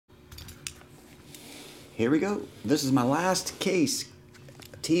Here we go. This is my last case.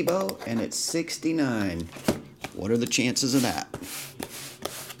 Tebow, and it's 69. What are the chances of that?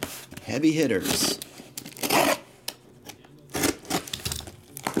 Heavy hitters.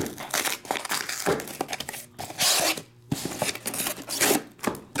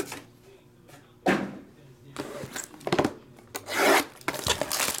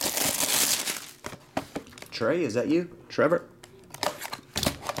 Trey, is that you? Trevor?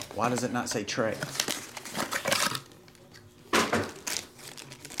 Why does it not say Trey?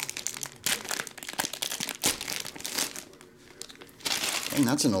 Dang,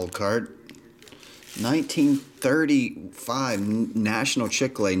 that's an old card. 1935 National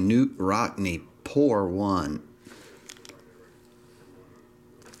Chick-fil-A Newt Rockney, pour one.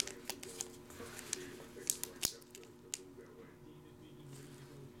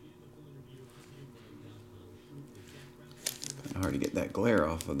 Hard to get that glare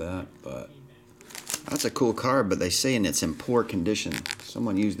off of that, but that's a cool card, but they're saying it's in poor condition.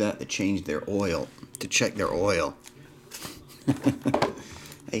 Someone used that to change their oil, to check their oil.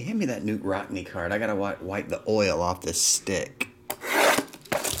 Hey, hand me that Newt Rockney card. I gotta wipe the oil off this stick.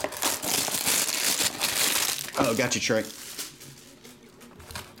 Oh, got you, Trey.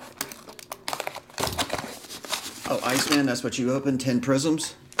 Oh, Iceman, that's what you opened? 10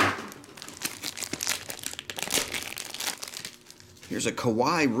 prisms? Here's a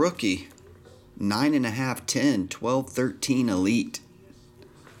Kawhi rookie. 9.5, 10, 12, 13 elite.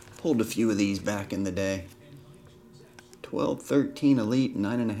 Pulled a few of these back in the day. 12, 13 elite,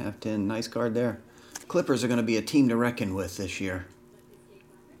 9.5, 10. Nice card there. Clippers are going to be a team to reckon with this year.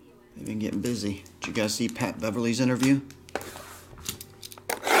 They've been getting busy. Did you guys see Pat Beverly's interview?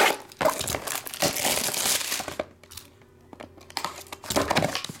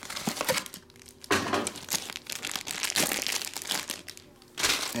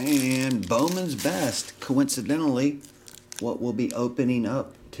 And Bowman's Best, coincidentally, what will be opening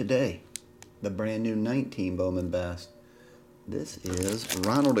up today. The brand new 19 Bowman Best. This is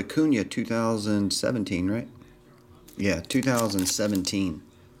Ronald Acuna 2017, right? Yeah, 2017.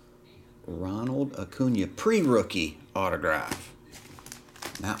 Ronald Acuna pre-rookie autograph.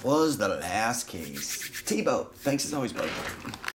 That was the last case. Tebow, thanks as always, buddy.